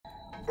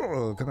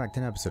Welcome back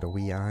to an episode.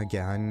 We are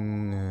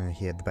again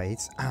here at the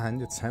base,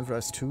 and it's time for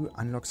us to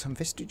unlock some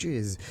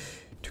vestiges,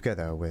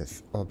 together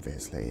with,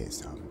 obviously,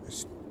 some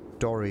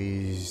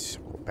stories,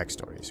 or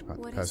backstories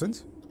about the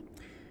persons.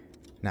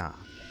 Now,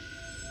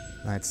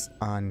 let's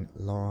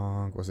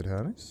unlock, was it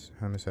Hermes?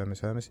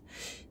 Hermes.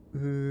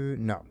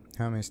 No,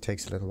 Hermes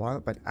takes a little while,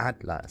 but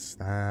Atlas,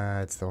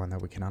 that's the one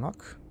that we can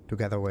unlock,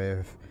 together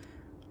with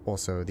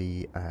also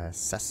the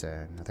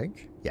assassin, I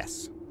think.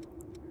 Yes.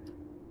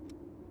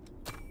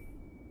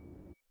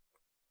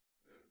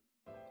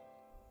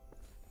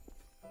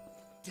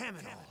 Damn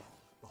it all!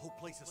 The whole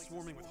place is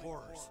swarming with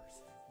horrors.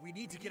 We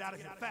need to get out of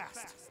here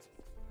fast!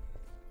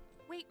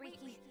 Wait,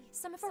 Ricky.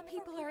 Some of our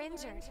people are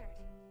injured.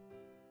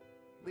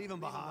 Leave them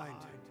behind.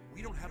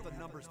 We don't have the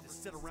numbers to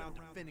sit around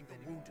defending the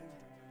wounded.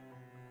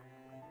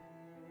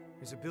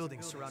 There's a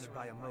building surrounded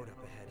by a moat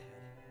up ahead.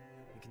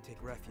 We can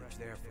take refuge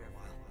there for a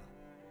while.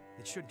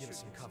 It should give us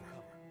some cover.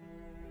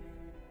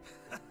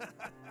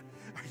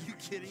 Are you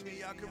kidding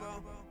me,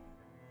 Yakumo?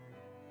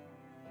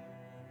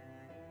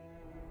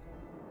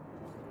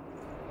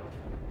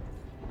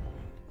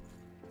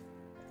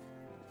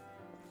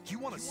 You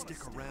want to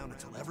stick around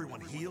until everyone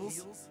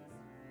heals?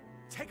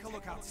 Take a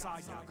look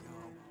outside,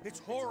 Yakumo. It's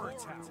horror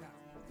town.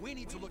 We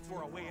need to look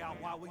for a way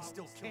out while we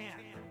still can.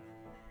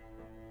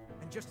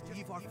 And just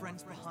leave our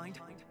friends behind?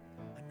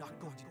 I'm not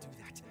going to do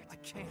that. I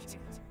can't.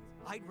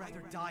 I'd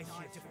rather die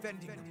here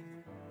defending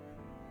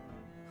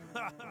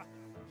them.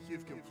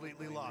 You've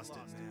completely lost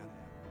it, man.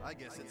 I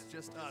guess it's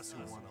just us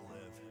who want to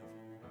live.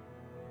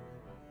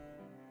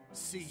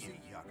 See you,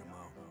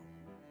 Yakumo.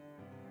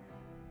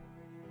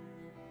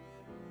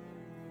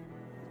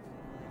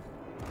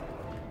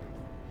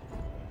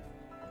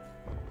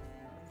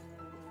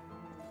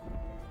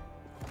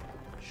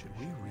 Should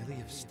we really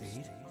have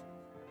stayed?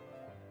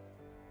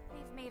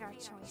 We've made our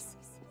choice.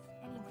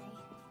 Anyway,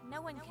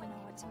 no one can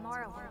know what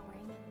tomorrow will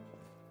bring.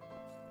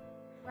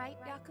 Right,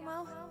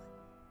 Yakumo?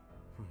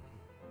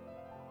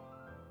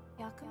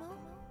 Yakumo?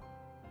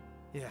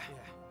 Yeah,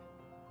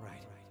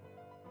 right.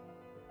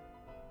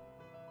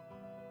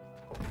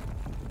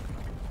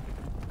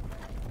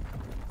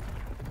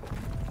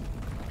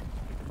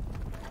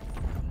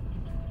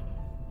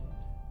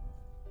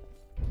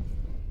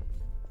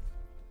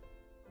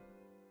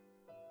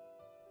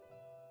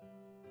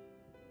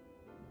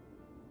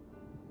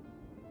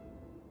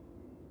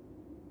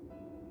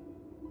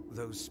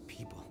 Those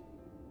people,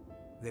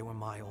 they were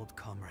my old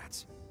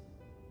comrades.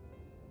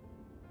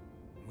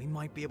 We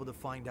might be able to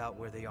find out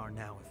where they are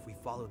now if we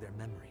follow their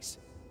memories.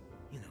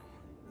 You know,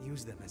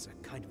 use them as a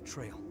kind of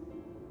trail.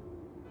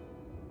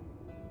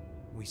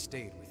 We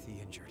stayed with the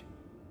injured.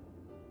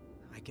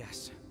 I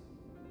guess.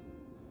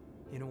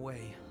 In a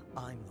way,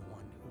 I'm the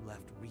one who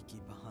left Riki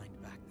behind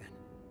back then.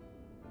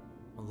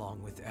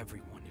 Along with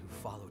everyone who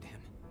followed him.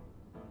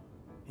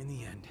 In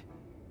the end,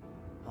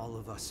 all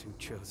of us who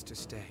chose to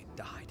stay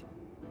died.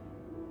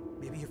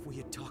 Maybe if we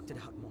had talked it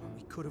out more,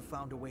 we could have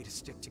found a way to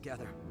stick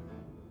together.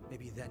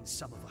 Maybe then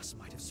some of us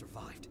might have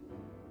survived.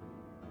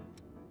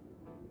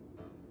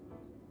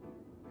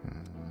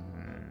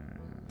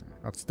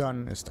 What's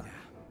done is done. Yeah,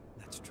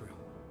 that's true.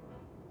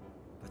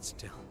 But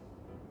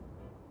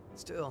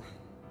still,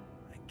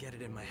 I get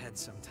it in my head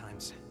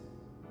sometimes.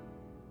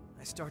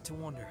 I start to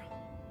wonder,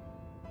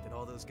 did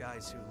all those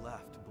guys who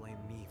left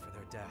blame me for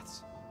their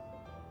deaths?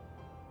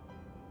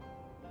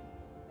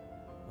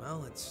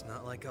 Well, it's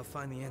not like I'll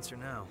find the answer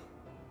now,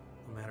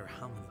 no matter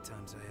how many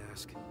times I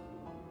ask.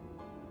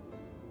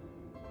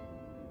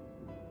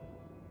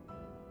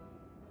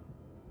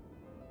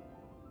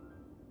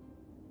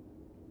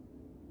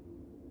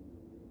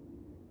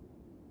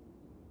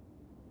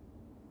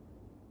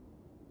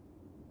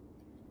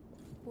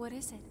 What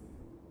is it?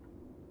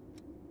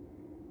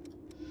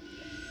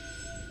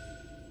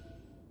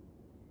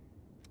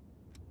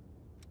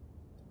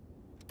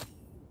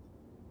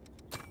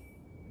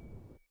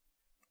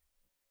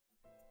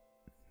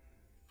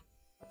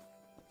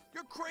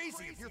 You're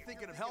crazy if you're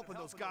thinking of helping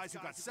those guys who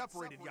got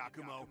separated,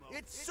 Yakumo.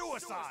 It's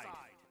suicide!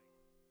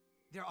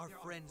 They're our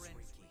friends, Riki.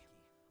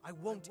 I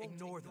won't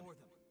ignore them.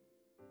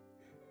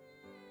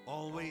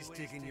 Always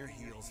digging your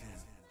heels in.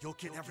 You'll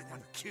get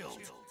everyone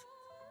killed.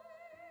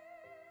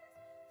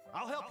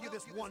 I'll help you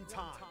this one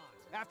time.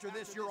 After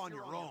this, you're on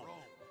your own.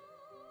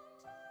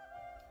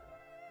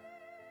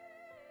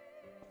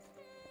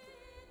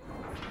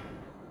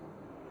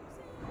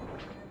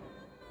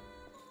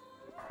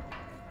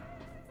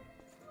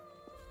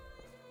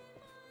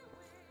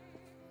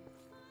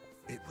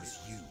 It was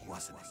you,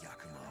 wasn't it,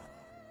 Yakumo?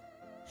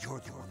 You're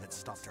the one that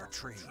stopped our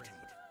trade.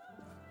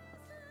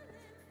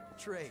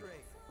 Trade?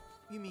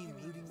 You mean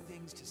looting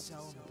things to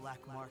sell on the black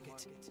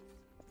market?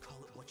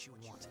 Call it what you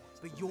want,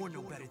 but you're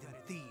no better than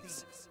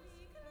thieves.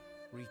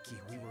 Riki,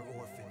 we were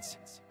orphans.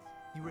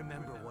 You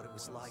remember what it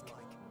was like?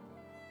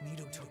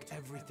 Nito took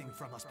everything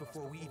from us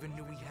before we even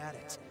knew we had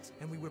it,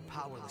 and we were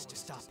powerless to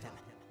stop him.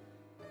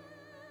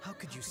 How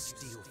could you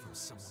steal from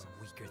someone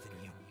weaker than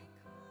you?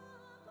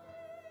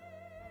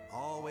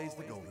 Always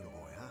the golden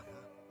boy, huh?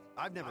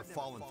 I've never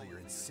fallen for your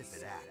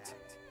insipid act.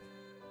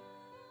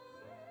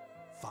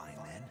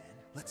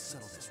 Let's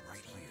settle this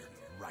right here,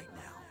 right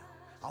now.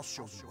 I'll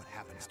show you what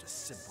happens to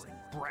simpering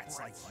brats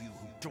like you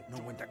who don't know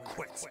when to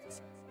quit.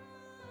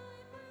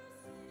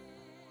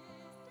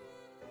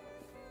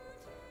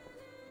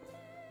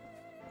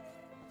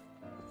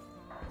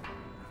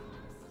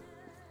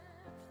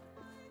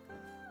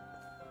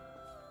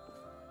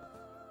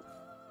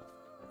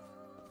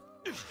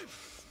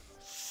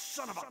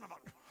 Son of a...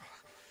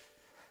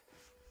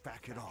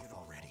 Back it off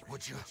already,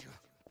 would you?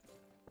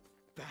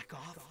 Back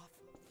off?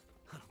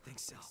 I don't think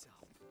so.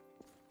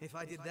 If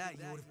I did that,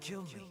 you would have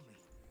killed me.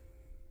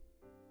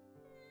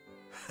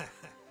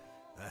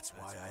 That's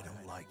why I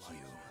don't like you.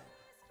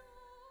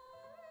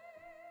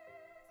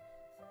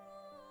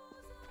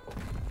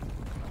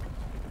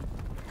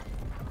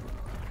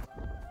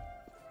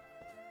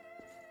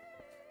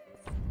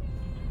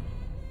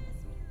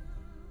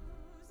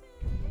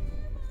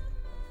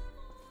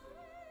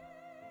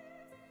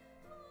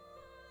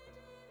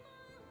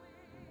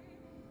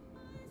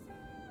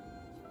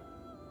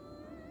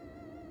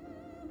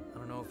 I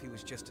don't know if he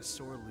was just a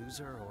sore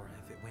loser or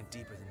if it went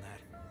deeper than that.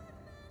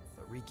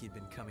 But Riki had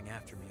been coming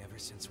after me ever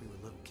since we were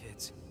little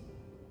kids.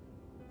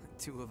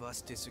 The two of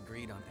us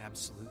disagreed on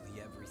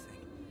absolutely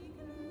everything.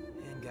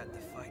 And got into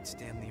fights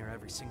damn near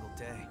every single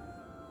day.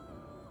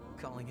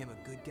 Calling him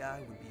a good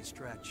guy would be a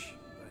stretch,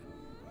 but...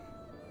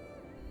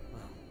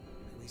 well,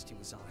 at least he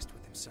was honest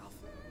with himself.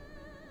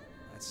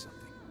 That's something.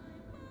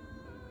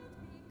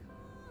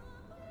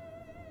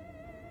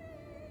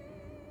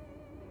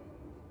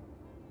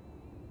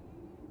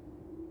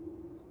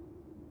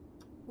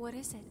 What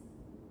is it?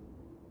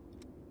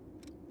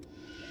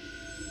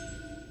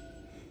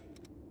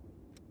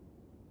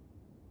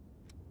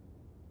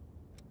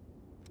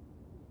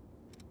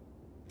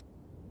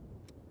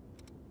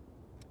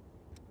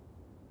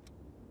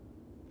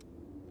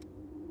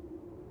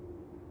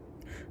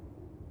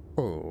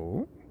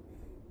 Oh.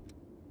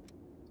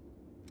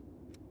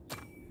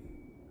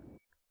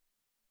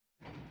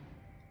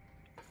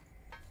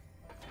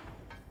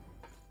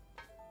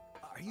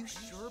 Are you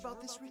sure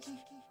about this, Riki?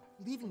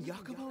 Leaving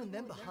Yakumo and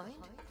them behind?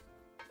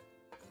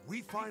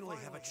 We finally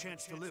have a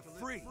chance to live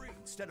free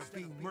instead of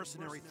being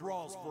mercenary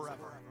thralls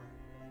forever.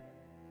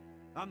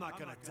 I'm not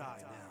gonna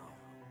die now.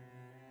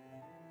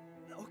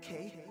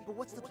 Okay, but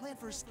what's the plan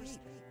for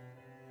escape?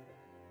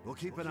 We'll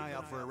keep an eye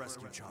out for a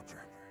rescue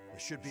chopper. There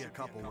should be a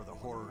couple where the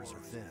horrors are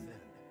thin.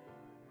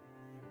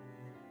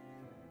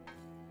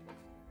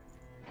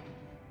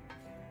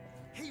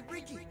 Hey,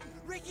 Riki!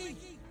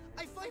 Riki!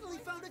 I finally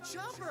found a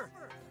chopper!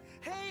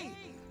 Hey!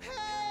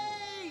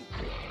 Hey!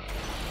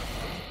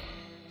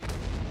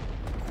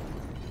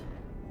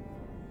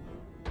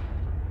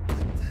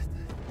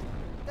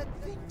 That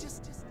thing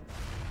just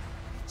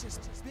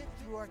bit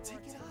through our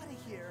ticket out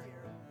of here.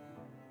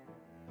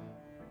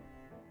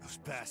 Those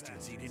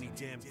bastards eat any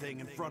damn thing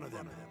in front of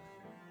them.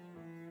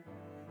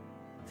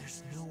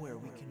 There's nowhere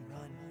we can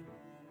run.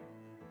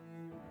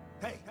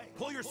 Hey,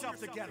 pull yourself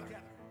together.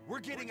 We're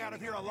getting out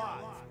of here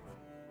alive.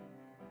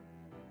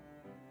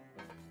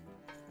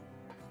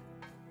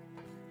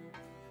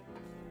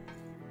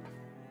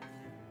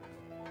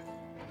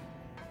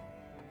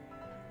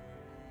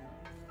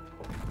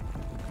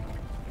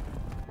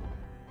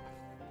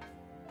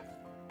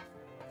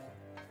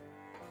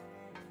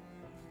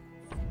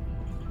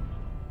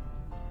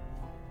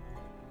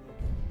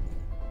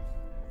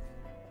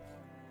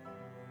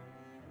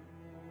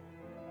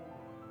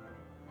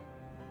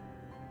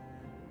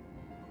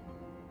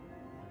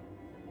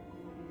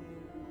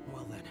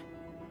 Well then.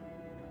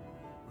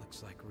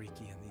 Looks like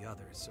Riki and the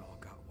others all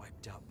got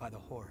wiped out by the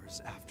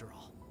horrors after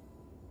all.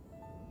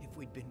 If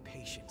we'd been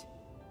patient,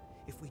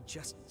 if we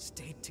just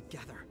stayed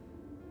together.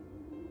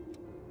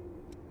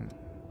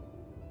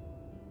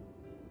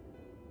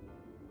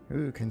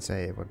 Who can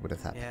say what would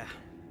have happened? Yeah,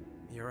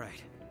 you're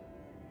right.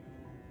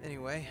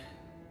 Anyway,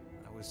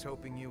 I was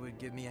hoping you would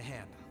give me a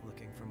hand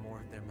looking for more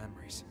of their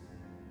memories.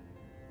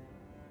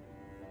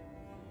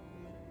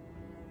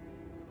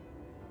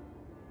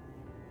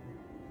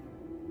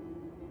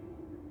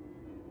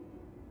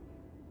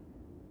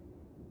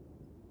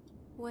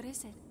 What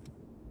is it?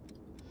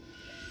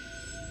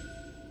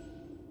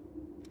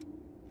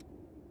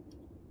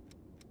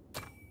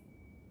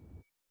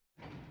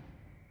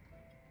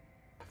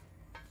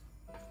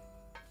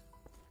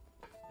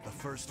 The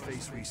first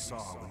face we saw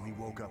when we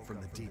woke up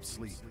from the deep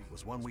sleep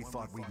was one we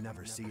thought we'd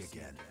never see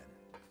again.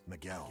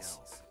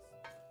 Miguel's.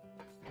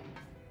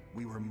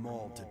 We were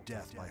mauled to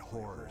death by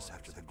horrors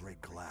after the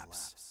Great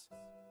Collapse.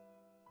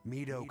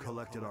 Mido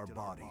collected our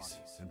bodies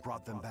and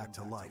brought them back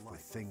to life with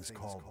things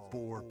called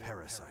boar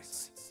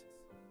parasites.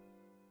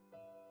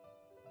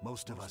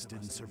 Most of us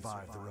didn't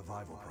survive the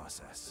revival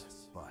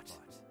process, but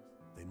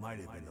they might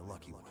have been the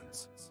lucky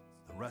ones.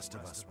 The rest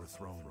of us were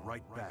thrown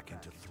right back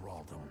into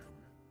thraldom.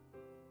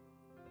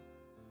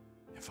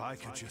 If I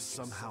could just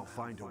somehow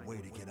find a way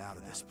to get out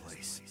of this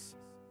place.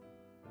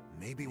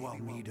 Maybe while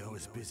Mido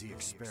is busy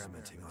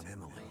experimenting on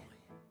Emily.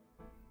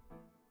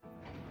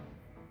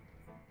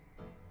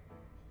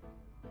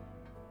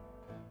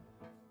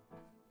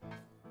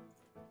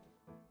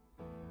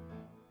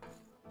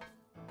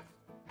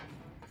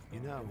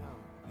 You know,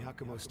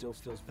 Yakumo still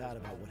feels bad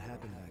about what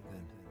happened back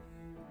then,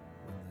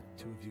 when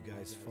the two of you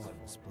guys fought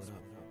and split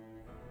up.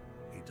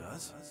 He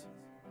does?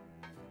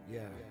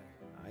 Yeah,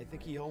 I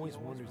think he always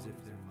wonders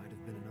if there might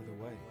have been another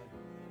way.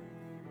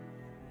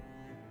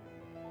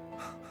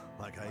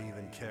 Like I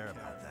even care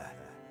about that.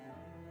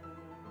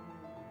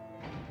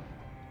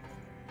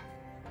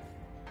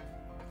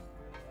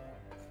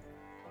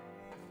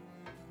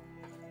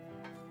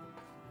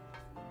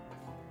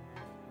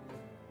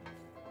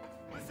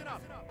 Listen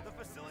up! The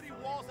facility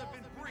walls have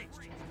been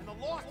breached, and the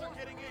Lost are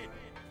getting in!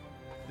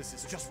 This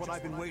is just what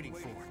I've been waiting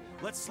for.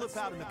 Let's slip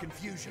out in the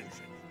confusion.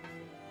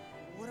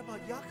 What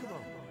about Yakumo?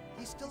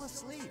 He's still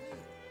asleep.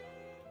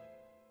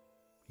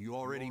 You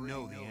already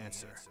know the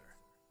answer.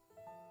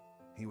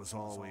 He was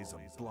always a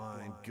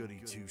blind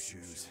goody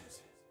two-shoes.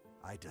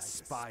 I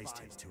despised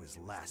him to his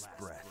last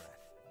breath.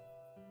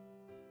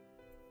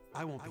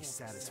 I won't be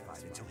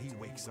satisfied until he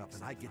wakes up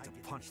and I get to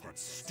punch that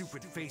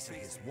stupid face of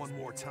his one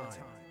more time.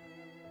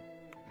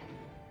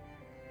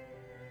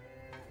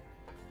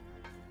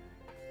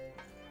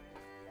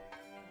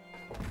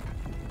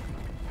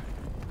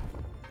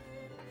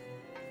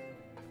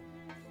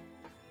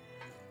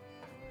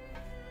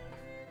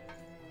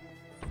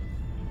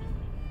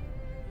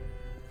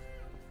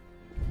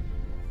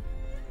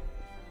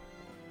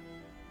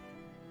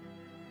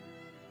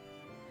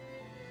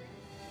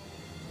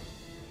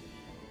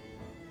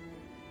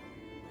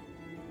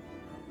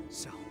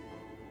 So,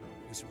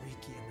 it was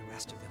Riki and the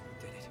rest of them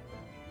who did it.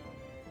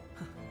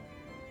 Huh.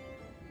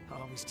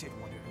 I always did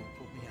wonder who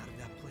pulled me out of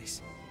that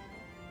place.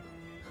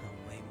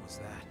 How lame was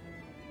that?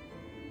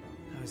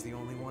 I was the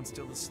only one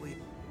still asleep.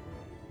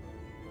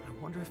 I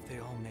wonder if they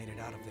all made it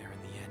out of there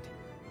in the end.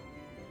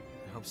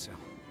 I hope so.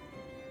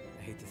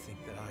 I hate to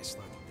think that I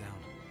slowed them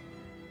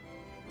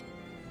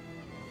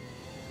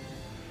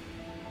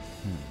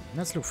down.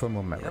 Let's look for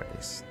more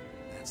memories.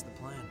 Yep, that's the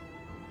plan.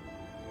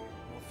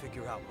 We'll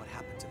figure out what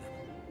happened to them.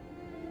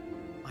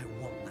 I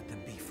won't let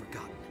them be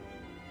forgotten.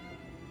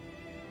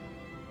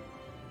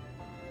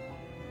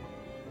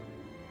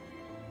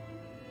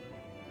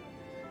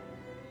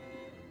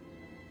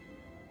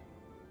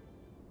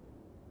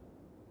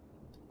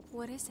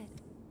 What is it?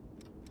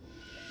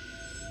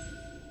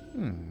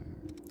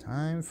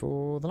 Time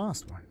for the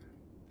last one.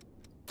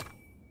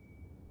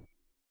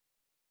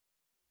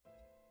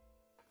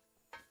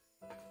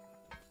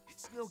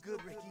 It's no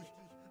good, Ricky.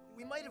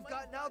 We might have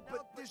gotten out,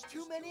 but there's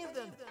too many of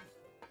them.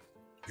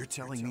 You're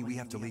telling me we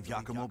have to leave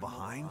Yakumo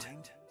behind?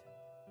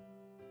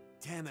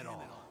 Damn it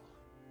all.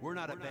 We're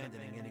not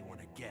abandoning anyone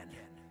again.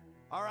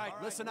 All right,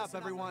 listen up,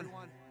 everyone.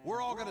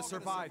 We're all gonna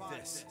survive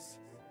this.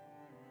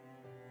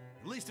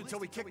 At least until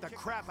we kick the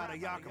crap out of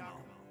Yakumo.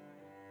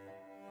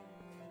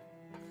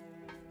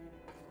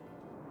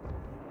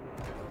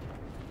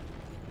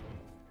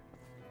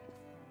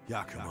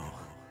 Yakumo,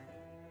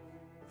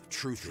 the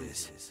truth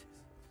is,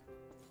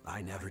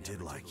 I never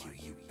did like you,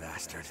 you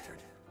bastard.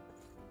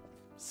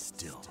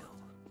 Still,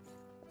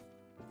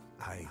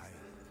 I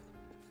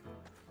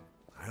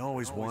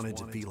always wanted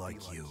to be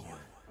like you.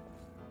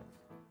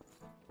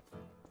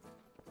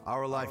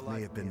 Our life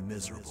may have been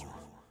miserable,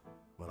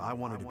 but I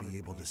wanted to be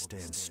able to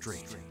stand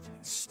straight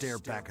and stare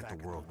back at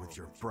the world with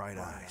your bright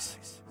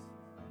eyes.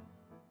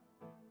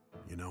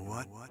 You know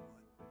what?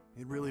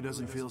 It really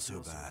doesn't feel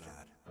so bad.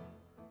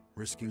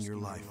 Risking your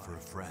life for a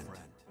friend.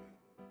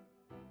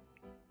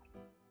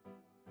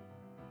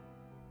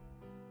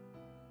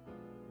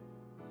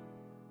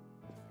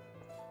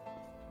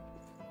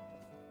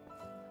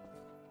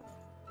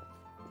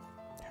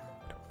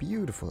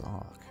 Beautiful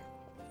arc.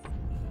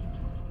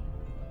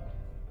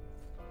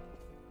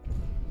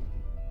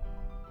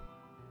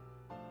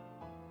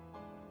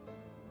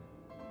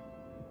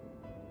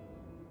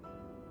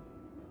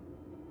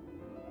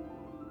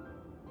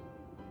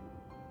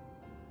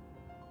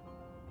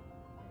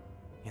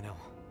 You know,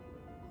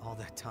 all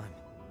that time,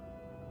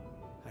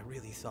 I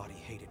really thought he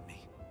hated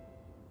me.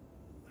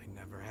 I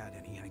never had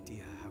any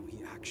idea how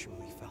he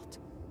actually felt.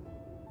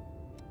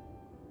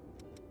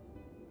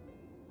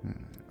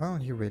 Well,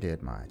 he really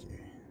admired you.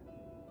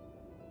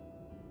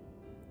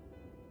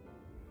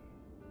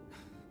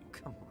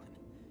 Come on.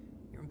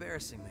 You're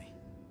embarrassing me.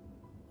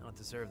 I don't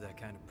deserve that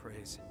kind of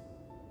praise.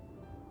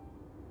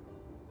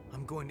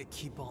 I'm going to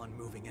keep on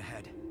moving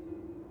ahead.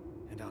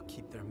 And I'll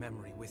keep their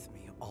memory with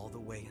me all the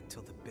way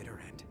until the bitter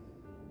end.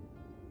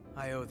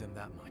 I owe them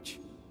that much.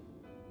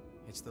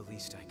 It's the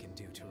least I can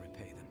do to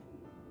repay them.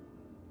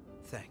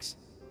 Thanks.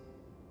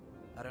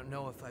 I don't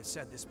know if I've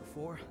said this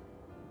before,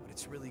 but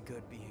it's really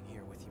good being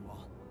here with you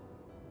all.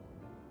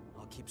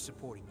 I'll keep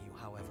supporting you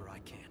however I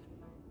can.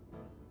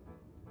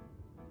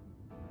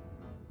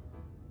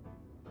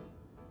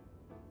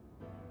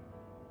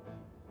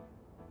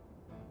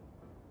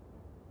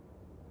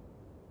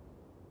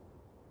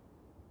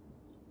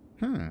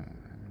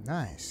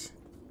 Nice.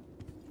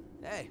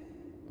 Hey,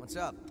 what's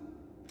up?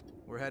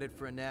 We're headed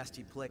for a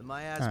nasty place.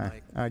 My ass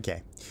might...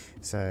 Okay,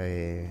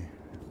 so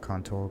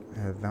can't talk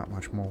that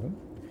much more.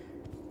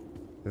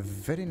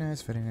 Very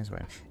nice, very nice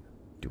way.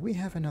 Do we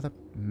have another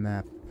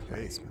map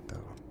placement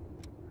though?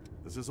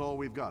 This is all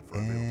we've got for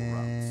available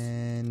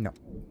routes. No.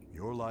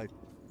 Your life.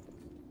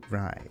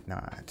 Right,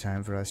 now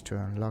time for us to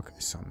unlock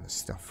some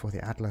stuff for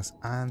the Atlas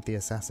and the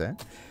Assassin.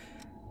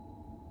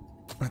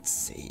 Let's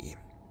see.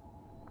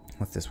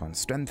 What's this one?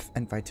 Strength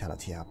and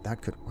Vitality up.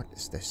 That could... What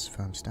is this?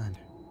 Firm stand.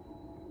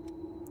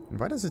 And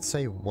why does it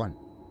say 1?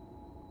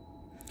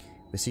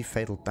 Receive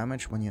fatal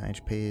damage when your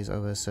HP is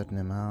over a certain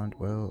amount.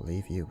 Will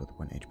leave you with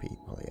 1 HP.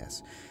 Well,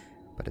 yes.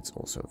 But it's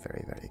also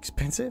very, very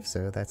expensive,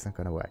 so that's not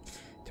gonna work.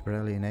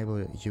 Temporarily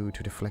enable you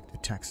to deflect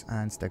attacks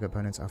and stagger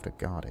opponents after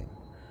guarding.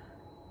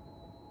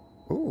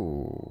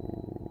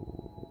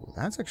 Ooh,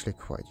 that's actually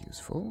quite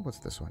useful. What's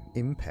this one?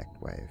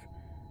 Impact Wave.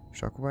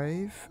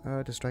 Shockwave.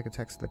 To strike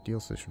attacks that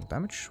deals additional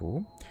damage.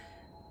 Sure.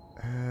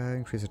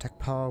 Increase attack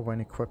power when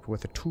equipped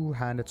with a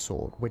two-handed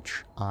sword,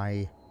 which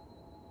I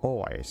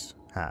always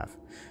have.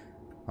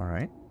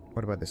 Alright.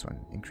 What about this one?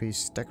 Increase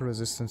stagger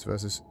resistance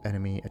versus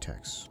enemy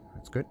attacks.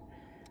 That's good.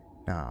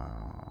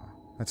 Now,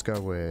 let's go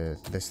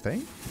with this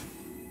thing.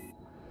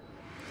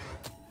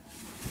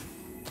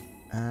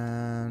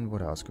 And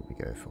what else could we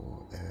go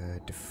for?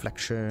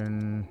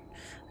 Deflection.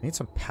 I need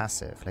some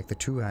passive. Like the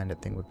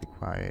two-handed thing would be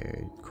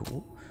quite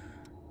cool.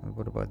 And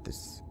what about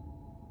this?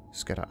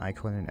 Scatter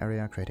icon in an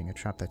area, creating a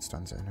trap that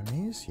stuns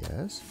enemies.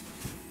 Yes.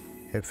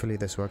 Hopefully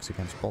this works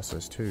against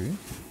bosses too.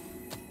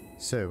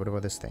 So, what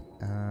about this thing?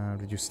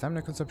 Reduce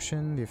stamina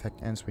consumption. The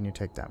effect ends when you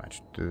take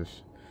damage.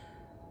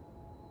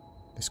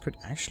 This could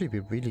actually be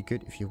really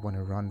good if you want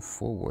to run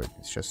forward.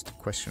 It's just a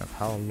question of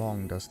how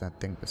long does that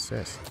thing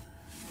persist.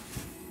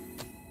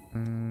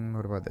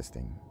 What about this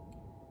thing?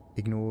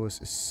 Ignores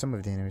some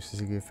of the enemy's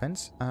physical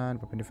defense and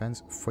weapon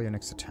defense for your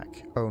next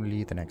attack.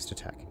 Only the next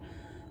attack.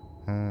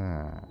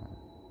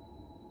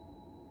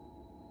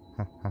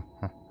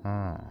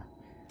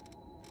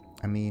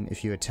 I mean,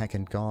 if you attack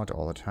and guard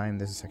all the time,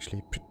 this is actually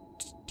a pretty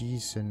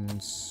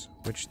decent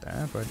switch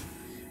there, but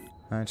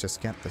I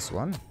just get this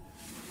one.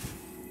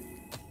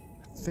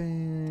 I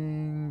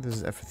think this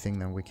is everything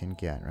that we can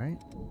get, right?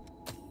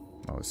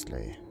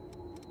 Mostly.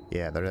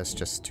 Yeah, the rest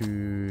just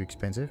too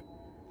expensive.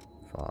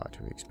 Far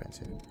too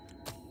expensive.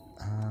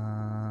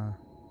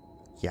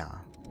 Yeah.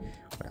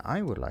 What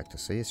I would like to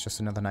see is just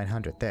another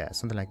 900 there.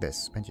 Something like this.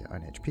 Spend your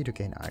own HP to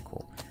gain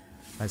Icon.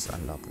 Let's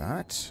unlock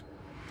that.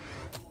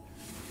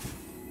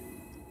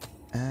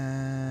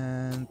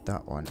 And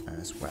that one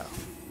as well.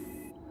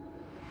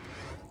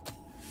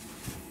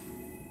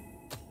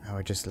 I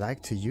would just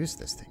like to use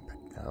this thing, but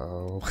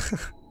no.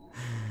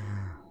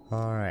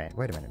 Alright,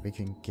 wait a minute. We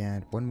can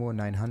get one more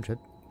 900.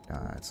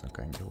 It's not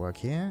going to work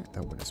here.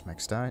 That one is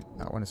maxed out.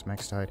 That one is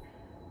maxed out.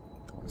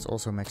 That one is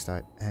also maxed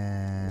out.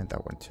 And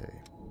that one too.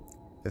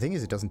 The thing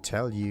is, it doesn't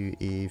tell you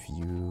if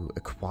you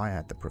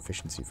acquired the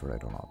proficiency for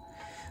it or not.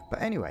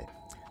 But anyway,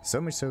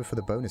 so much so for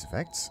the bonus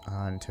effects.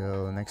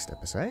 Until next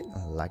episode,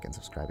 like and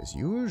subscribe as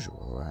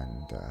usual.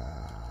 And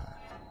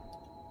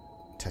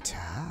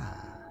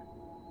ta-ta.